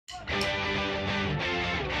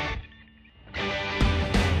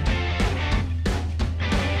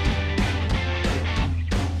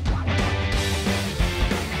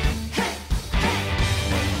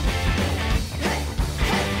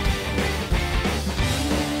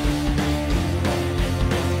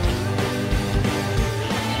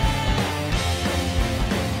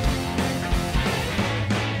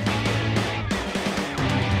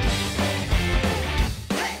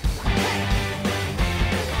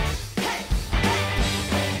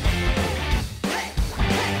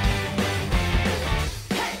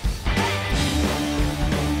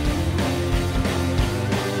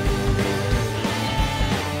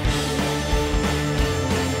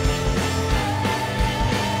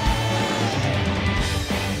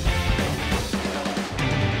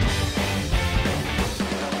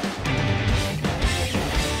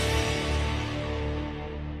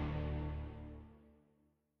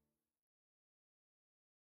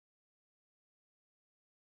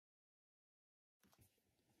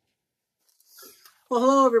Well,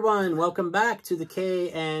 hello everyone. Welcome back to the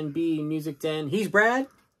K&B Music Den. He's Brad.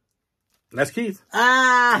 That's Keith.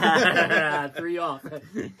 Ah, threw you off.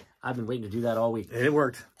 I've been waiting to do that all week. And it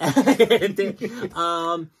worked. It did.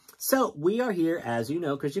 So we are here, as you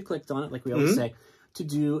know, because you clicked on it, like we always say, to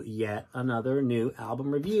do yet another new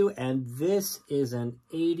album review. And this is an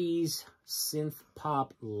 80s synth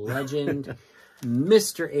pop legend,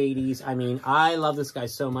 Mr. 80s. I mean, I love this guy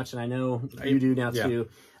so much, and I know you do now too.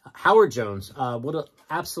 Howard Jones, what an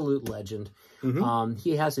absolute legend.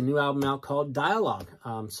 He has a new album out called Dialogue.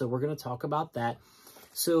 So we're going to talk about that.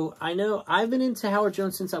 So I know I've been into Howard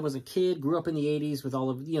Jones since I was a kid, grew up in the 80s with all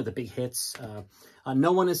of, the big hits.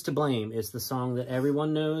 No One Is to Blame is the song that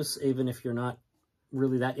everyone knows, even if you're not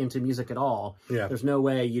really that into music at all. Yeah. There's no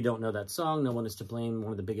way you don't know that song. No One Is to Blame,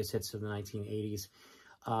 one of the biggest hits of the 1980s.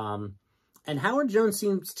 And Howard Jones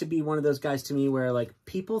seems to be one of those guys to me where, like,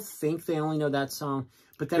 people think they only know that song,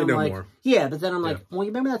 but then I'm like, well, you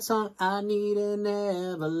remember that song? I need an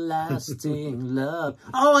everlasting love.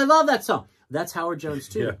 Oh, I love that song. That's Howard Jones,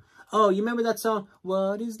 too. Yeah. Oh, you remember that song?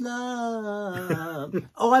 What is love?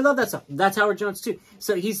 Oh, I love that song. That's Howard Jones, too.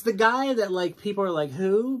 So he's the guy that, like, people are like,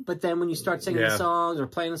 who? But then when you start singing the songs or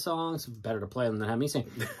playing the songs, better to play them than have me sing.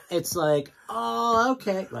 It's like, oh,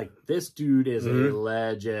 okay. Like, this dude is a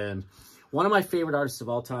legend. One of my favorite artists of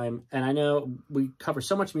all time, and I know we cover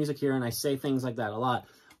so much music here, and I say things like that a lot,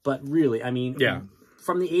 but really, I mean,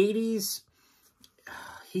 from the 80s,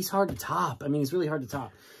 he's hard to top. I mean, he's really hard to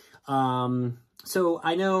top. So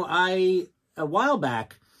I know a while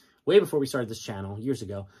back, way before we started this channel, years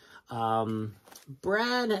ago,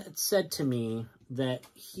 Brad said to me that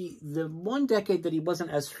the one decade that he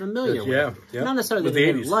wasn't as familiar with, not necessarily that he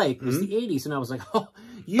didn't like, was the 80s. And I was like, oh,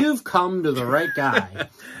 you've come to the right guy.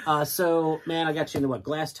 So, man, I got you into what,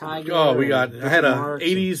 Glass Tiger? Oh, I had a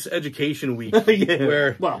 80s education week where he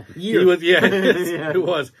was, it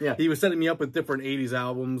was. Yeah. He was setting me up with different 80s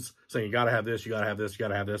albums, saying, you got to have this, you got to have this, you got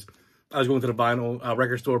to have this. I was going to the vinyl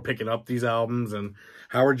record store picking up these albums, and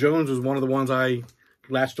Howard Jones was one of the ones I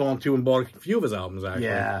latched on to and bought a few of his albums, actually.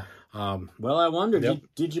 Yeah. Well, I wondered,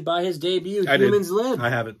 did you buy his debut, Humans Live? I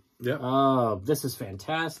have it. Yeah. Oh, this is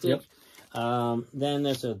fantastic. Yep. Then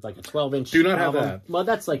there's a 12-inch Do not album. have that. Well,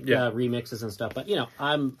 that's like remixes and stuff. But,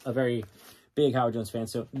 I'm a very big Howard Jones fan.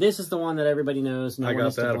 So this is the one that everybody knows. No One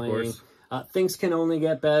Is to Blame. Of course. Things Can Only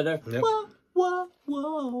Get Better. Yep. Whoa, whoa,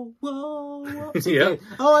 whoa, whoa, whoa.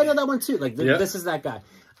 Oh, I know that one too. Like, this is that guy.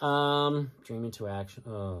 Dream Into Action.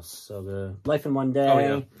 Oh, so good. Life in One Day. Oh,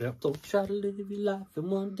 yeah. Yep. Don't try to live your life in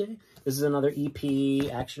one day. This is another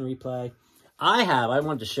EP, action replay. I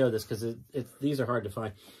wanted to show this because these are hard to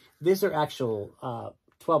find. These are actual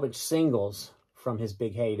 12-inch singles from his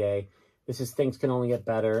big heyday. This is Things Can Only Get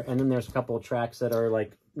Better. And then there's a couple of tracks that are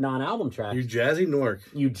like non-album tracks. You Jazzy Nork.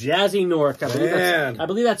 You Jazzy Nork. I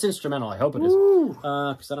believe that's instrumental. I hope it is.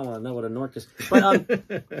 Because I don't want to know what a Nork is. But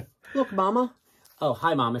Look Mama. Oh,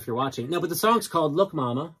 hi, Mom, if you're watching. No, but the song's called Look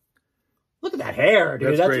Mama. Look at that hair,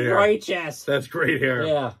 dude. That's righteous. That's great hair.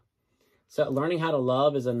 Yeah. So Learning How to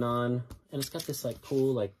Love is a and it's got this like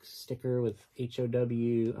cool like sticker with HOW.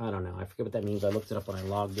 I don't know. I forget what that means. I looked it up when I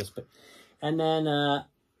logged this. And then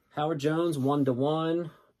Howard Jones, 1 to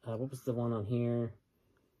 1. What was the one on here?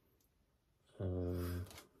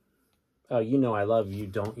 Oh, You Know I Love You,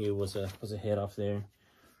 Don't You was a hit off there.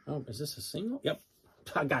 Oh, is this a single? Yep.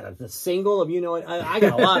 I got the single of You Know It. I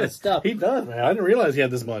got a lot of stuff. He does, man. I didn't realize he had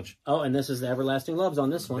this much. Oh, and this is the Everlasting Loves on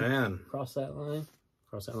this one. Man. Cross that line.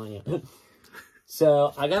 Cross that line, yeah.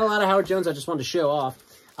 So I got a lot of Howard Jones I just wanted to show off.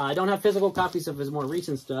 I don't have physical copies of his more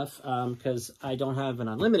recent stuff because I don't have an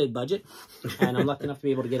unlimited budget, and I'm lucky enough to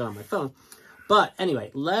be able to get it on my phone. But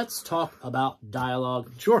anyway, let's talk about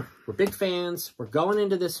Dialogue. Sure. We're big fans. We're going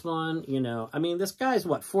into this one. I mean, this guy's,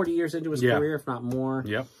 40 years into his career, if not more.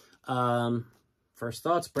 Yep. First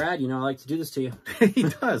thoughts, Brad, I like to do this to you. He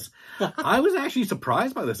does. I was actually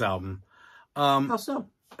surprised by this album. How so?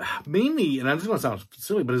 Mainly, and I'm just going to sound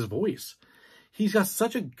silly, but his voice. He's got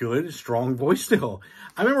such a good, strong voice still.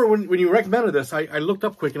 I remember when you recommended this, I looked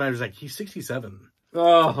up quick and I was like, he's 67.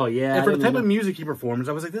 Oh, yeah. And for the type of music he performs,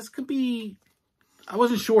 I was like, this could be... I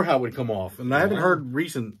wasn't sure how it would come off. And I haven't heard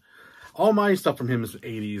recent... All my stuff from him is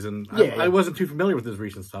 80s, and I wasn't too familiar with his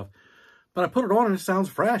recent stuff. But I put it on and it sounds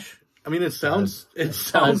fresh. I mean, it sounds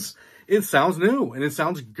new, and it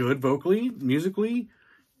sounds good vocally, musically.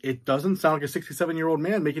 It doesn't sound like a 67-year-old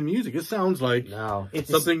man making music. It sounds like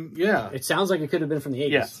something, It sounds like it could have been from the 80s.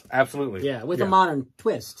 Yes, absolutely. Yeah, with a modern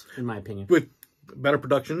twist, in my opinion. With better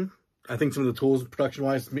production. I think some of the tools,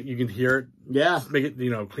 production-wise, you can hear it. Yeah. Make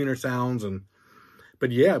it, cleaner sounds.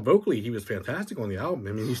 But yeah, vocally, he was fantastic on the album.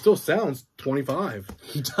 I mean, he still sounds 25.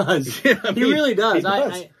 He does. Yeah, I mean, he really does. He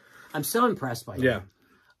does. I'm so impressed by him. Yeah.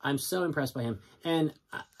 I'm so impressed by him. And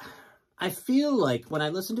I feel like when I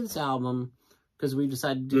listened to this album, because we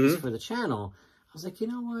decided to do this for the channel, I was like, you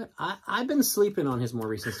know what? I've been sleeping on his more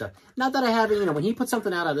recent stuff. Not that I haven't, you know, when he puts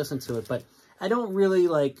something out, I listen to it, but I don't really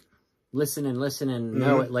like listen and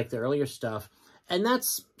know it like the earlier stuff. And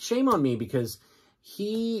that's shame on me because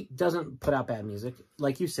he doesn't put out bad music.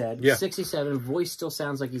 Like you said, 67, voice still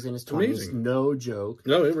sounds like he's in his 20s. Amazing. No joke.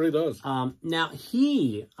 No, it really does. Now,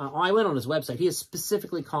 I went on his website. He is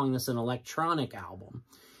specifically calling this an electronic album.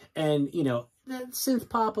 And, you know, synth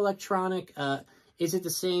pop, electronic, is it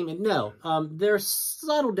the same? And no, there are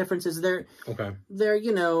subtle differences. They're,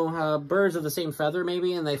 you know, birds of the same feather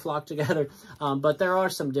maybe, and they flock together. But there are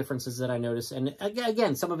some differences that I noticed. And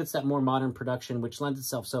again, some of it's that more modern production, which lends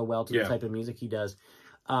itself so well to the type of music he does.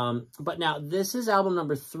 But now this is album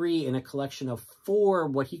number 3 in a collection of 4,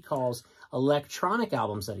 what he calls electronic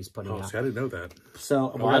albums that he's putting out. See, I didn't know that.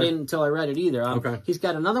 So, well, I didn't until I read it either. He's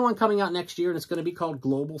got another one coming out next year, and it's going to be called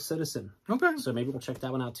Global Citizen. So maybe we'll check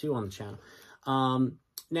that one out too on the channel.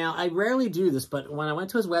 Now, I rarely do this, but when I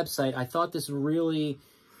went to his website, I thought this really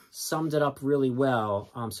summed it up really well.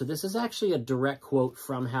 So this is actually a direct quote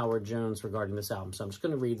from Howard Jones regarding this album. So I'm just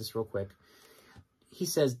going to read this real quick. He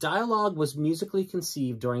says, "Dialogue was musically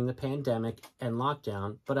conceived during the pandemic and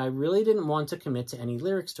lockdown, but I really didn't want to commit to any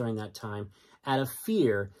lyrics during that time out of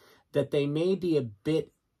fear that they may be a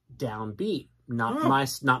bit downbeat. Not my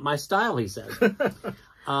style," he says.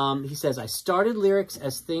 He says, "I started lyrics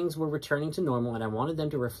as things were returning to normal, and I wanted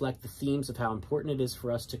them to reflect the themes of how important it is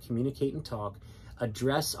for us to communicate and talk,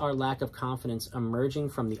 address our lack of confidence emerging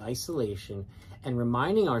from the isolation, and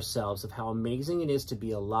reminding ourselves of how amazing it is to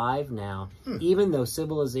be alive now, even though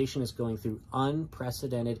civilization is going through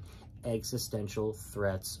unprecedented existential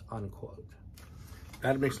threats," unquote.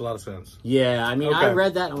 That makes a lot of sense. Yeah, I mean, I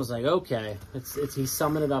read that and I was like, okay, he's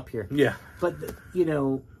summing it up here. Yeah. But, you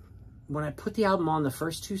know, when I put the album on, the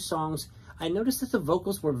first 2 songs, I noticed that the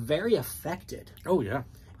vocals were very affected. Oh, yeah.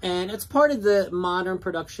 And it's part of the modern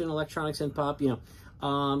production, electronics and pop, you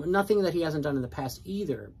know, nothing that he hasn't done in the past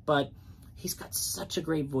either. But he's got such a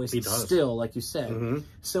great voice still, like you said.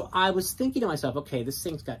 So I was thinking to myself, okay, this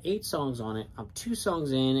thing's got 8 songs on it. I'm 2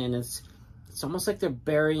 songs in, and it's almost like they're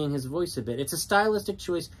burying his voice a bit. It's a stylistic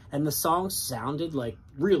choice, and the song sounded like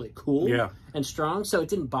really cool and strong, so it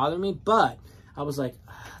didn't bother me. But I was like,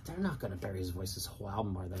 they're not going to bury his voice this whole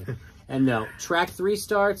album, are they? And no, track 3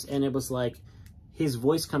 starts, and it was like his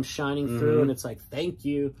voice comes shining through, and it's like, thank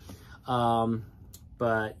you.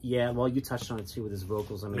 But yeah, well, you touched on it too with his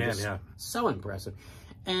vocals. I mean, so impressive.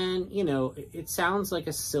 And, you know, it sounds like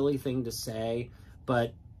a silly thing to say,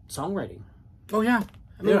 but songwriting. Oh, yeah.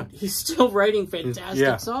 I mean, he's still writing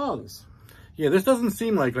fantastic songs. Yeah, this doesn't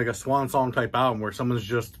seem like a swan song type album where someone's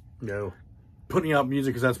just putting out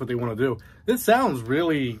music because that's what they want to do. This sounds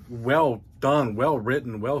really well done, well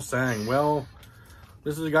written, well sang. Well,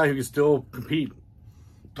 this is a guy who can still compete.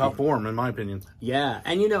 Top form, in my opinion. Yeah,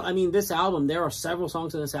 and you know, I mean, this album, there are several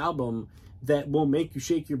songs in this album that will make you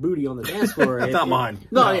shake your booty on the dance floor. That's not mine.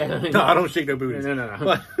 No, no, I don't shake no booties.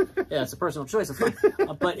 No. Yeah, it's a personal choice. That's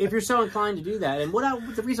fine. But if you're so inclined to do that, and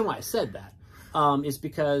the reason why I said that is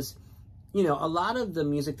because, you know, a lot of the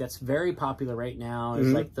music that's very popular right now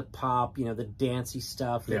is like the pop, you know, the dancey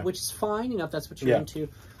stuff, which is fine, you know, if that's what you're into.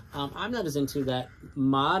 I'm not as into that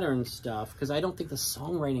modern stuff because I don't think the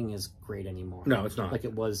songwriting is great anymore. No, it's not. Like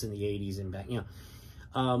it was in the 80s and back, you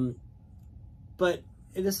know. But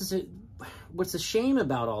this is what's a shame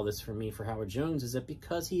about all this for me, for Howard Jones, is that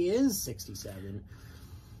because he is 67,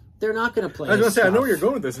 they're not going to play. I was going to say, I know where you're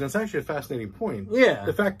going with this, and it's actually a fascinating point. Yeah.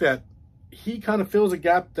 The fact that he kind of fills a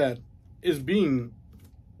gap that is being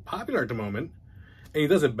popular at the moment, and he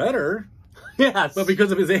does it better. Yes. But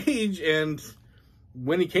because of his age and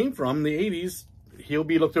when he came from, the 80s, he'll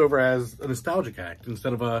be looked over as a nostalgic act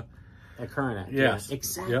instead of a current act. Yes. Yeah,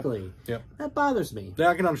 exactly. Yep. That bothers me. Yeah,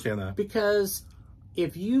 I can understand that. Because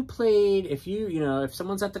if if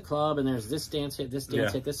someone's at the club and there's this dance hit, this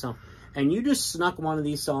dance hit, this song, and you just snuck one of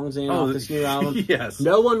these songs in off this new album,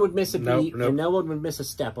 no one would miss a beat and no one would miss a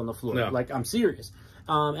step on the floor. No. Like, I'm serious.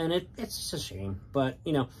 And it's just a shame. But,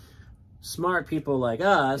 you know, smart people like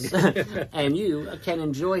us and you can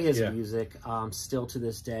enjoy his music still to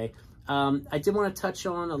this day. I did want to touch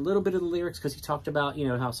on a little bit of the lyrics because he talked about, you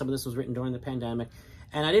know, how some of this was written during the pandemic.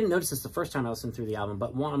 And I didn't notice this the first time I listened through the album,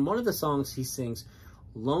 but on one of the songs he sings,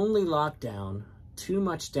 "Lonely lockdown, too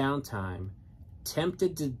much downtime,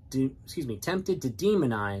 tempted to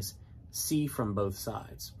demonize, see from both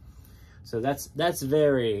sides." So that's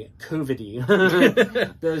very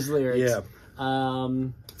COVID-y, those lyrics. Yeah.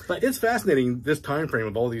 But it's fascinating, this time frame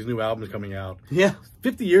of all these new albums coming out. Yeah.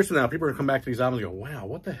 50 years from now, people are going to come back to these albums and go, wow,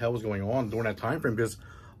 what the hell was going on during that time frame? Because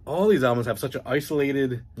all these albums have such an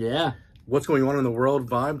isolated, what's going on in the world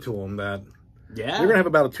vibe to them that they're going to have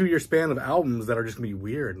about a 2-year span of albums that are just going to be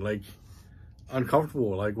weird, like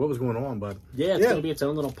uncomfortable, like what was going on. But it's going to be its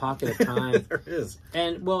own little pocket of time. There is.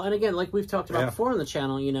 And again, like we've talked about before on the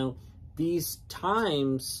channel, you know, these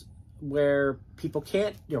times where people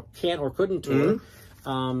can't or couldn't tour,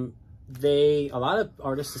 a lot of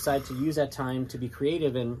artists decide to use that time to be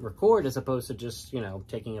creative and record as opposed to just, you know,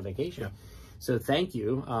 taking a vacation. So thank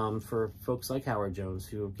you for folks like Howard Jones,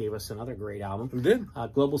 who gave us another great album. We did.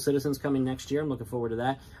 Global Citizens coming next year. I'm looking forward to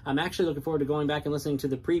that. I'm actually looking forward to going back and listening to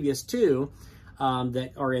the previous two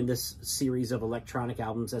that are in this series of electronic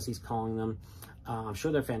albums, as he's calling them. I'm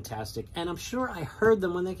sure they're fantastic. And I'm sure I heard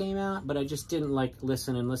them when they came out, but I just didn't like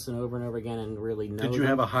listen over and over again and really know Did you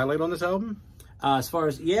have a highlight on this album? As far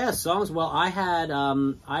as, songs, well, I had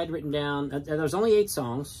written down, there was only 8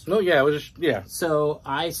 songs. No, it was just, So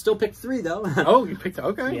I still picked 3, though. Oh, you picked,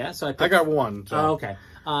 okay. Yeah, so I got 1. So. Oh, okay.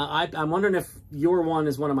 I'm wondering if your one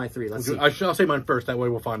is one of my 3. Let's see. I'll say mine first, that way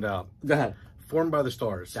we'll find out. Go ahead. Formed by the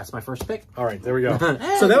Stars. That's my first pick. All right, there we go.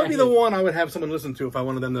 So that would be the one I would have someone listen to if I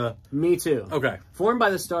wanted them to... Me too. Okay. Formed by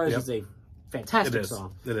the Stars is a fantastic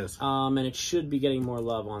song. It is. And it should be getting more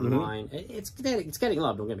love online. It's getting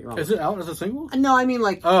love, don't get me wrong. Is it out as a single? No, I mean,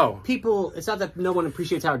 like, people, it's not that no one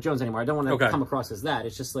appreciates Howard Jones anymore. I don't want to come across as that.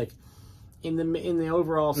 It's just like, in the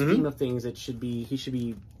overall scheme of things, he should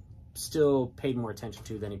be still paid more attention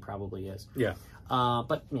to than he probably is. Yeah.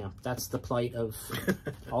 But, you know, that's the plight of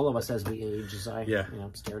all of us as we age, as I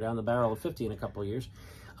stare down the barrel of 50 in a couple of years.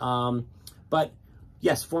 But,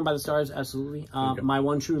 yes, Formed by the Stars, absolutely. My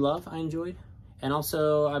One True Love, I enjoyed. And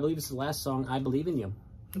also, I believe it's the last song, I Believe in You.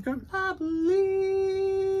 Okay. I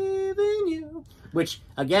believe in you. Which,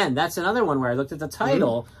 again, that's another one where I looked at the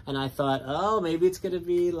title and I thought, oh, maybe it's going to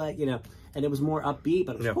be like, you know, and it was more upbeat,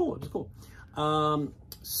 but it was cool. It was cool.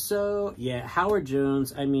 So, yeah, Howard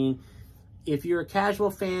Jones, I mean... If you're a casual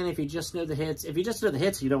fan, if you just know the hits,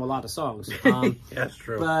 you know a lot of songs. That's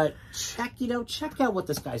true. But check out what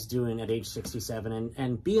this guy's doing at age 67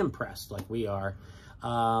 and be impressed like we are.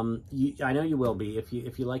 I know you will be if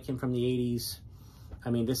you like him from the 80s. I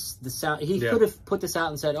mean, this sound, he could have put this out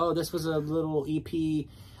and said, "Oh, this was a little EP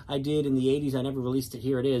I did in the 80s. I never released it.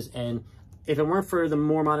 Here it is." And if it weren't for the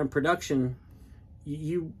more modern production,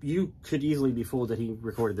 you could easily be fooled that he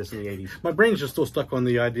recorded this in the 80s. My brain's just still stuck on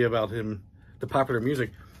the idea about him, the popular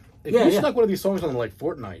music. If you stuck one of these songs on like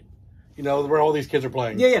Fortnite, you know, where all these kids are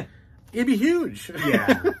playing. It'd be huge.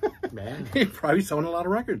 Yeah. Man. He'd probably selling a lot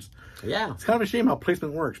of records. Yeah. It's kind of a shame how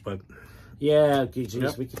placement works, but... Yeah, geez,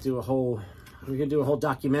 we could do a whole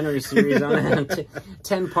documentary series on it.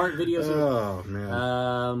 10-part videos. Oh,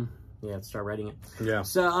 man. Let's start writing it. Yeah.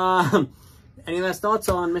 So, any last thoughts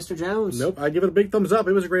on Mr. Jones? Nope. I give it a big thumbs up.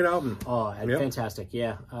 It was a great album. Oh, fantastic.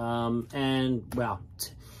 Yeah. And, well...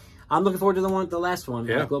 I'm looking forward to the last one,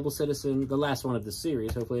 Global Citizen, the last one of the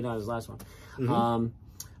series. Hopefully not his last one.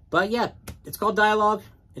 But yeah, it's called Dialogue.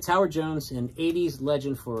 It's Howard Jones, an 80s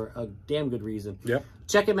legend for a damn good reason. Yep.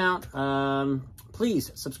 Check him out.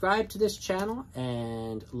 Please subscribe to this channel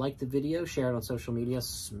and like the video, share it on social media,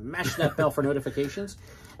 smash that bell for notifications.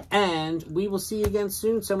 And we will see you again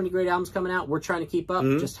soon. So many great albums coming out. We're trying to keep up.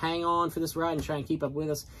 Just hang on for this ride and try and keep up with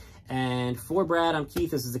us. And for Brad, I'm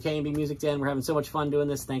Keith. This is the K&B Music Den. We're having so much fun doing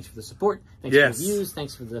this. Thanks for the support. Thanks for the views.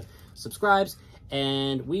 Thanks for the subscribes.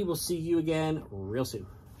 And we will see you again real soon.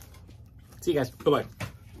 See you guys. Bye-bye.